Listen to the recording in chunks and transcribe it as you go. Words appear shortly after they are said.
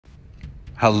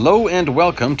Hello and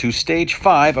welcome to Stage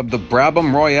 5 of the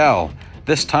Brabham Royale.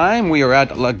 This time we are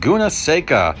at Laguna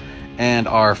Seca, and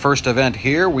our first event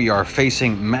here we are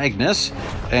facing Magnus,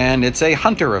 and it's a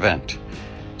hunter event.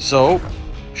 So,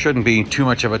 shouldn't be too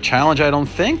much of a challenge, I don't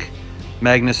think.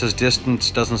 Magnus's distance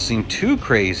doesn't seem too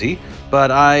crazy, but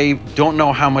I don't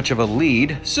know how much of a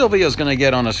lead Sylvia's gonna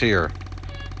get on us here.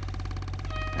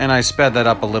 And I sped that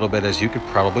up a little bit, as you could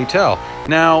probably tell.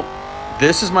 Now,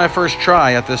 this is my first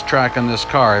try at this track on this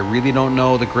car. I really don't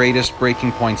know the greatest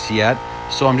braking points yet,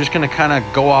 so I'm just going to kind of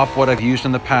go off what I've used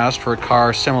in the past for a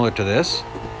car similar to this.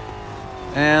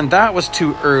 And that was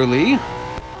too early.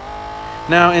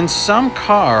 Now, in some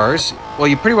cars, well,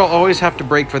 you pretty well always have to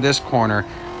brake for this corner.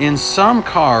 In some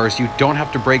cars, you don't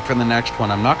have to brake for the next one.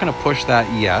 I'm not going to push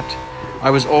that yet. I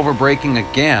was over braking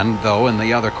again, though, in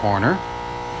the other corner.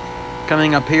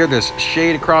 Coming up here, this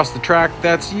shade across the track,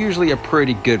 that's usually a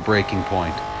pretty good braking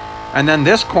point. And then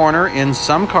this corner, in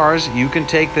some cars, you can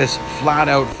take this flat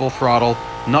out full throttle.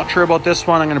 Not sure about this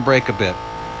one, I'm going to brake a bit.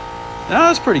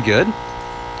 That's pretty good.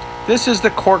 This is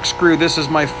the corkscrew. This is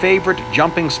my favorite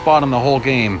jumping spot in the whole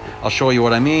game. I'll show you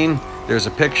what I mean. There's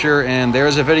a picture and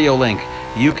there's a video link.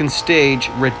 You can stage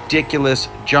ridiculous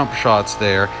jump shots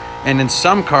there. And in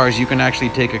some cars, you can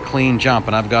actually take a clean jump,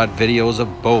 and I've got videos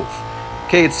of both.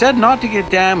 Okay, it said not to get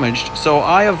damaged, so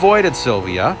I avoided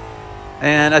Sylvia.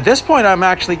 And at this point, I'm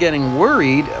actually getting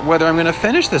worried whether I'm going to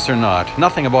finish this or not.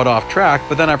 Nothing about off track,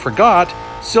 but then I forgot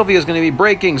Sylvia's going to be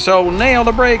braking, so nail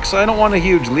the brakes. I don't want a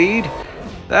huge lead.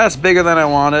 That's bigger than I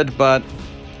wanted, but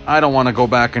I don't want to go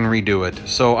back and redo it.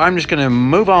 So I'm just going to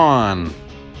move on.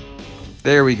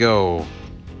 There we go.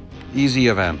 Easy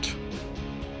event.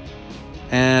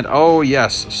 And oh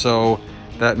yes, so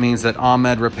that means that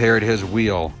Ahmed repaired his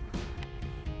wheel.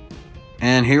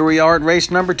 And here we are at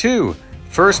race number 2.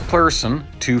 First person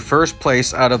to first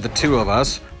place out of the two of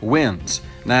us wins.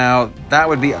 Now, that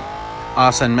would be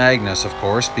us and Magnus, of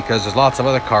course, because there's lots of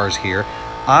other cars here.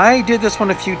 I did this one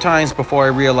a few times before I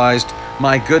realized,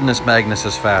 my goodness, Magnus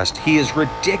is fast. He is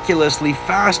ridiculously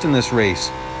fast in this race.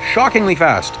 Shockingly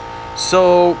fast.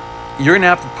 So, you're going to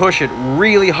have to push it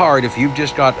really hard if you've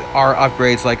just got our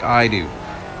upgrades like I do.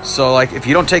 So, like, if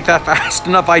you don't take that fast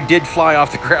enough, I did fly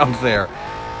off the ground there.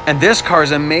 And this car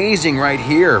is amazing right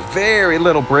here. Very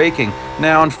little braking.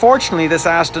 Now, unfortunately, this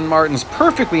Aston Martin's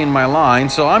perfectly in my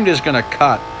line, so I'm just going to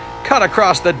cut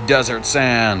across the desert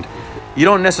sand. You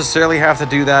don't necessarily have to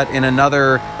do that. In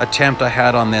another attempt I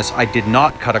had on this, I did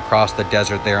not cut across the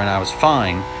desert there, and I was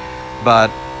fine. But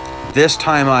this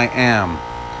time I am.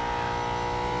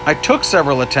 I took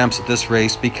several attempts at this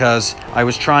race because I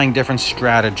was trying different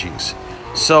strategies.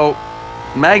 So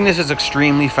Magnus is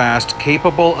extremely fast,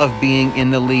 capable of being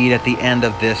in the lead at the end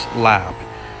of this lap.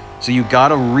 So you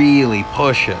gotta really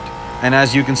push it. And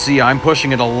as you can see, I'm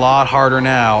pushing it a lot harder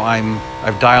now.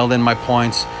 I've dialed in my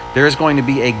points. There's going to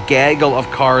be a gaggle of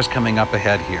cars coming up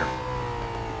ahead here.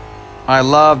 I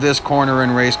love this corner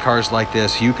in race cars like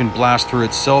this. You can blast through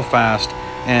it so fast,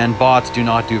 and bots do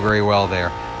not do very well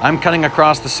there. I'm cutting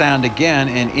across the sand again,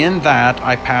 and in that,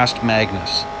 I passed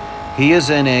Magnus. He is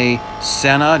in a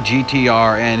Senna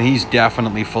GTR, and he's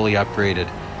definitely fully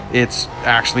upgraded. It's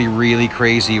actually really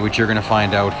crazy what you're going to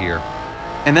find out here.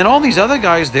 And then all these other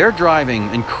guys, they're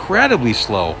driving incredibly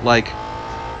slow. Like,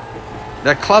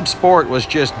 that Club Sport was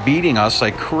just beating us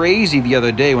like crazy the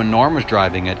other day when Norm was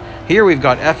driving it. Here we've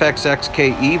got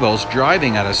FXXK Evos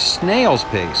driving at a snail's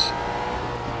pace.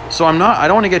 So I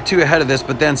don't want to get too ahead of this,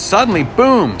 but then suddenly,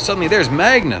 boom, suddenly there's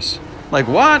Magnus. Like,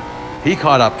 what? He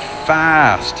caught up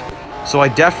fast. So I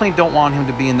definitely don't want him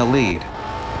to be in the lead.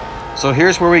 So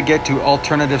here's where we get to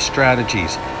alternative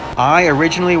strategies. I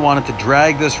originally wanted to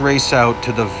drag this race out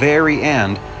to the very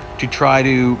end to try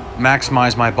to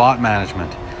maximize my bot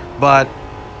management. But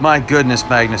my goodness,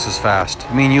 Magnus is fast.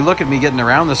 I mean, you look at me getting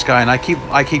around this guy, and I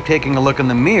keep taking a look in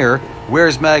the mirror.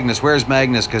 Where's Magnus? Where's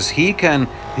Magnus? Because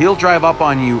he'll drive up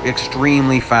on you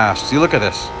extremely fast. See, look at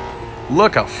this.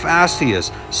 Look how fast he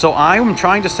is. So I'm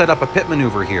trying to set up a pit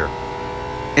maneuver here.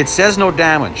 It says no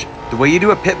damage. The way you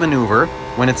do a pit maneuver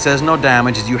when it says no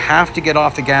damage is you have to get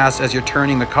off the gas as you're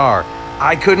turning the car.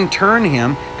 I couldn't turn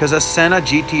him because a Senna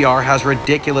GTR has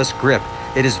ridiculous grip.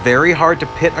 It is very hard to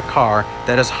pit a car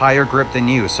that has higher grip than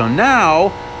you. So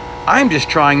now I'm just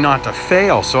trying not to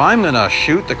fail. So I'm going to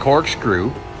shoot the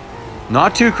corkscrew.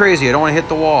 Not too crazy. I don't want to hit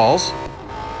the walls.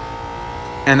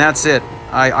 And that's it.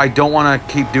 I don't want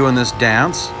to keep doing this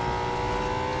dance.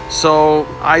 So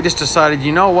I just decided,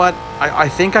 you know what? I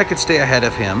think I could stay ahead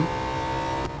of him.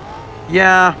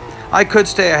 Yeah, I could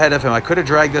stay ahead of him. I could have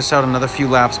dragged this out another few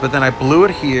laps, but then I blew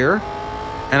it here.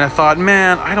 And I thought,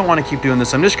 man, I don't want to keep doing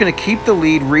this. I'm just going to keep the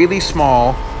lead really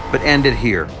small but ended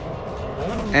here.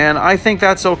 And I think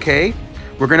that's okay.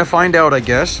 We're going to find out, I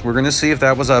guess. We're going to see if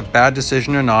that was a bad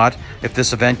decision or not, if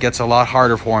this event gets a lot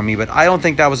harder for me, but I don't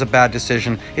think that was a bad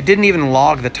decision. It didn't even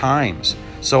log the times,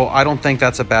 so I don't think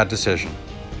that's a bad decision.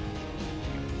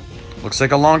 Looks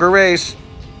like a longer race.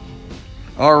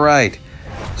 All right,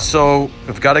 so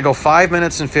we've got to go 5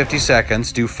 minutes and 50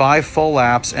 seconds, do 5 full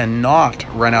laps, and not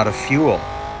run out of fuel.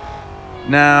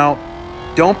 Now,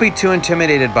 don't be too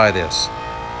intimidated by this.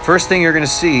 First thing you're going to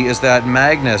see is that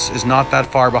Magnus is not that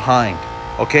far behind.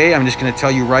 Okay, I'm just going to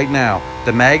tell you right now,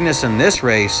 the Magnus in this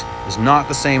race is not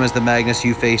the same as the Magnus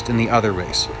you faced in the other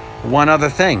race. One other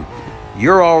thing,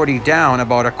 you're already down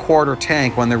about a quarter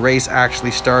tank when the race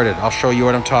actually started. I'll show you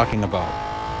what I'm talking about.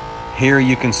 Here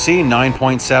you can see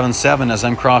 9.77 as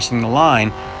I'm crossing the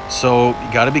line, so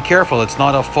you got to be careful. It's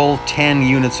not a full 10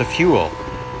 units of fuel.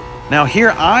 Now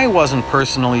here I wasn't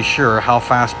personally sure how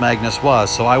fast Magnus was,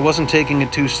 so I wasn't taking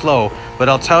it too slow, but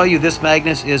I'll tell you this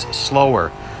Magnus is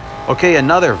slower. Okay,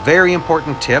 another very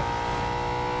important tip,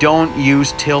 don't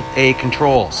use Tilt A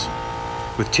controls.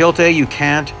 With Tilt A you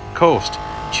can't coast.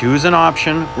 Choose an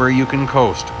option where you can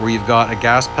coast, where you've got a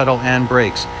gas pedal and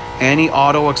brakes. Any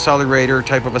auto accelerator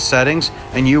type of a settings,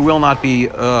 and you will not be,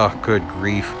 good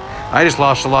grief. I just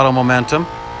lost a lot of momentum.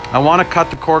 I want to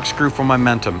cut the corkscrew for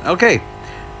momentum. Okay,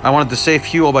 I wanted to save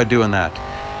fuel by doing that.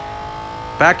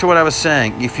 Back to what I was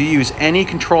saying, if you use any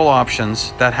control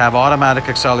options that have automatic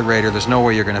accelerator, there's no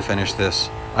way you're going to finish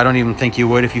this. I don't even think you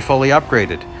would if you fully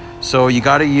upgraded. So you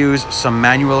got to use some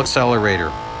manual accelerator.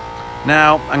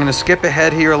 Now, I'm going to skip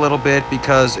ahead here a little bit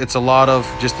because it's a lot of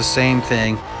just the same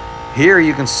thing. Here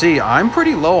you can see I'm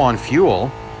pretty low on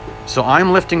fuel, so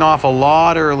I'm lifting off a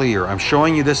lot earlier. I'm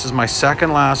showing you this is my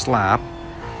second last lap.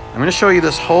 I'm going to show you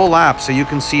this whole lap so you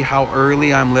can see how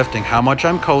early I'm lifting, how much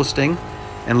I'm coasting.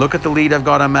 And look at the lead I've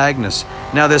got on Magnus.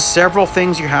 Now there's several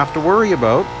things you have to worry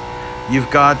about. You've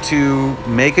got to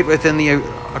make it within the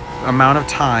amount of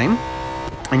time,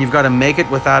 and you've got to make it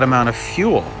with that amount of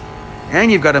fuel,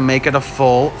 and you've got to make it a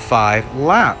full 5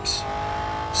 laps.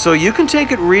 So you can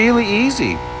take it really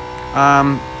easy.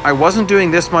 I wasn't doing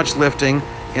this much lifting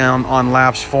on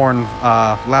laps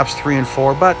 3 and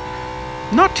 4, but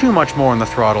not too much more on the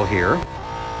throttle here.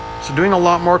 So doing a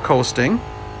lot more coasting.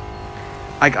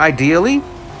 Ideally,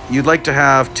 you'd like to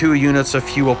have 2 units of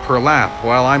fuel per lap.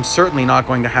 Well, I'm certainly not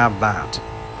going to have that.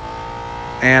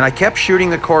 And I kept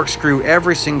shooting the corkscrew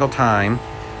every single time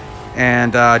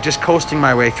and just coasting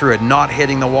my way through it, not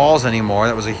hitting the walls anymore.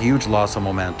 That was a huge loss of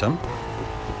momentum.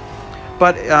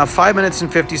 But 5 minutes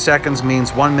and 50 seconds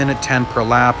means 1 minute 10 per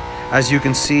lap. As you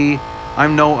can see,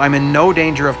 I'm in no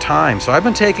danger of time. So I've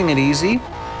been taking it easy.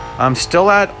 I'm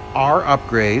still at R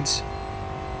upgrades.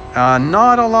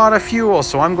 Not a lot of fuel,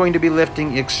 so I'm going to be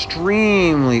lifting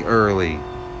extremely early.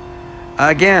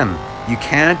 Again, you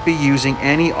can't be using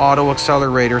any auto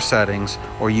accelerator settings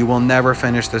or you will never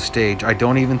finish this stage. I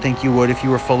don't even think you would if you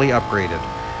were fully upgraded.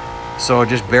 So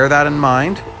just bear that in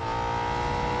mind.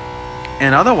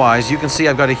 And otherwise, you can see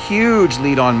I've got a huge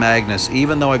lead on Magnus,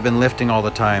 even though I've been lifting all the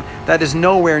time. That is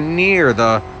nowhere near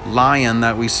the Lion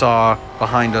that we saw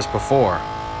behind us before.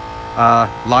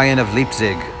 Lion of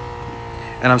Leipzig.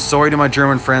 And I'm sorry to my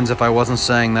German friends if I wasn't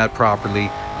saying that properly.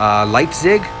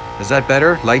 Leipzig? Is that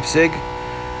better? Leipzig?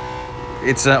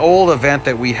 It's an old event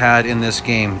that we had in this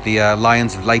game, the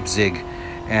Lions of Leipzig.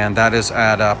 And that is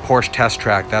at Porsche Test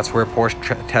Track. That's where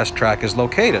Porsche Test Track is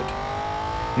located.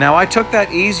 Now, I took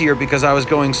that easier because I was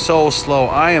going so slow.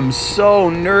 I am so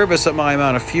nervous at my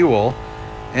amount of fuel.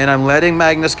 And I'm letting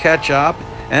Magnus catch up.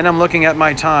 And I'm looking at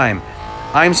my time.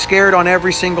 I'm scared on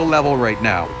every single level right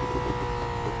now.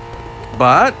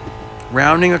 But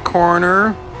rounding a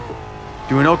corner,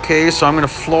 doing okay, so I'm going to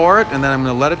floor it and then I'm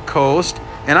going to let it coast,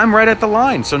 and I'm right at the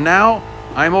line. So now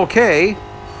I'm okay,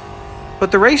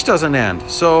 but the race doesn't end,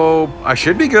 so I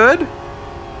should be good.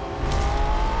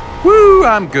 Woo,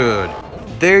 I'm good.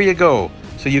 There you go.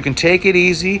 So you can take it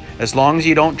easy as long as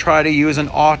you don't try to use an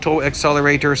auto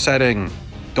accelerator setting.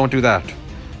 Don't do that.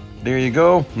 There you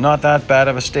go. Not that bad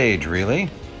of a stage, really.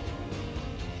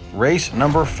 Race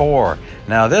number 4.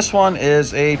 Now this one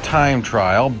is a time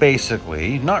trial,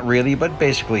 basically. Not really, but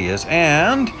basically is.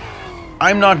 And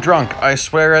I'm not drunk. I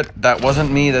swear it. That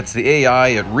wasn't me. That's the AI.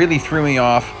 It really threw me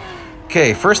off.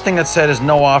 Okay, first thing it said is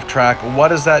no off track. What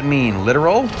does that mean?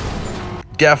 Literal?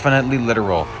 Definitely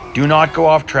literal. Do not go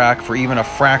off track for even a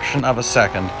fraction of a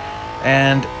second.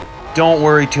 And don't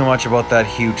worry too much about that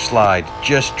huge slide.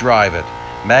 Just drive it.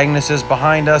 Magnus is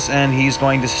behind us and he's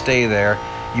going to stay there.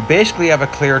 You basically have a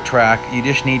clear track, you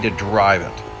just need to drive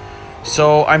it.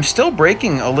 So I'm still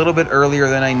braking a little bit earlier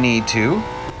than I need to,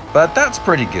 but that's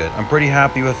pretty good. I'm pretty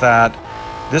happy with that.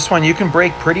 This one you can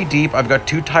brake pretty deep. I've got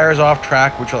 2 tires off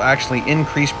track, which will actually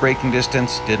increase braking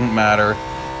distance. Didn't matter.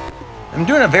 I'm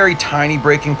doing a very tiny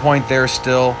braking point there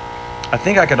still. I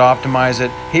think I could optimize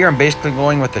it. Here I'm basically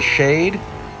going with the shade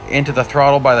into the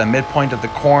throttle by the midpoint of the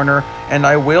corner, and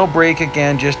I will brake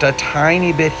again just a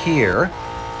tiny bit here.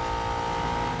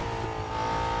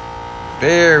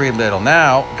 Very little.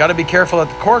 Now, got to be careful at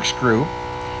the corkscrew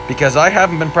because I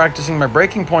haven't been practicing my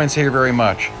braking points here very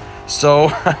much. So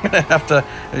I'm going to have to,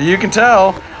 you can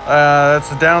tell, that's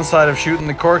the downside of shooting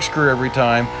the corkscrew every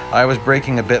time. I was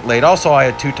braking a bit late. Also, I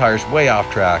had 2 tires way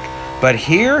off track. But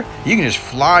here, you can just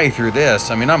fly through this.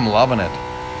 I mean, I'm loving it.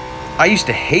 I used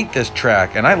to hate this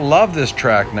track, and I love this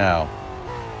track now.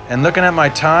 And looking at my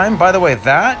time, by the way,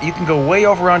 that, you can go way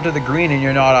over onto the green and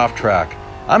you're not off track.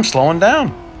 I'm slowing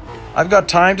down. I've got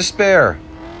time to spare.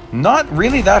 Not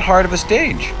really that hard of a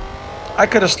stage. I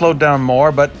could have slowed down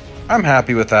more, but I'm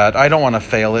happy with that. I don't want to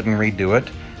fail it and redo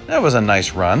it. That was a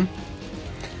nice run.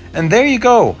 And there you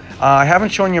go. I haven't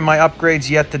shown you my upgrades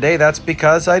yet today. That's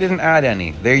because I didn't add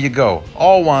any. There you go.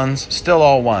 All ones, still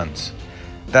all ones.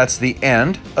 That's the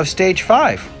end of stage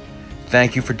 5.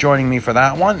 Thank you for joining me for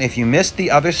that one. If you missed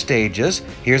the other stages,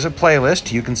 here's a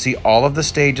playlist. You can see all of the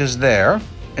stages there.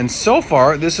 And so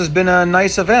far, this has been a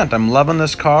nice event. I'm loving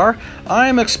this car.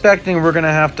 I'm expecting we're going to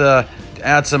have to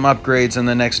add some upgrades in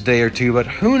the next day or two, but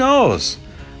who knows?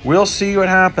 We'll see what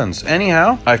happens.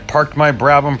 Anyhow, I've parked my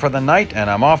Brabham for the night and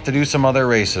I'm off to do some other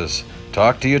races.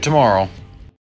 Talk to you tomorrow.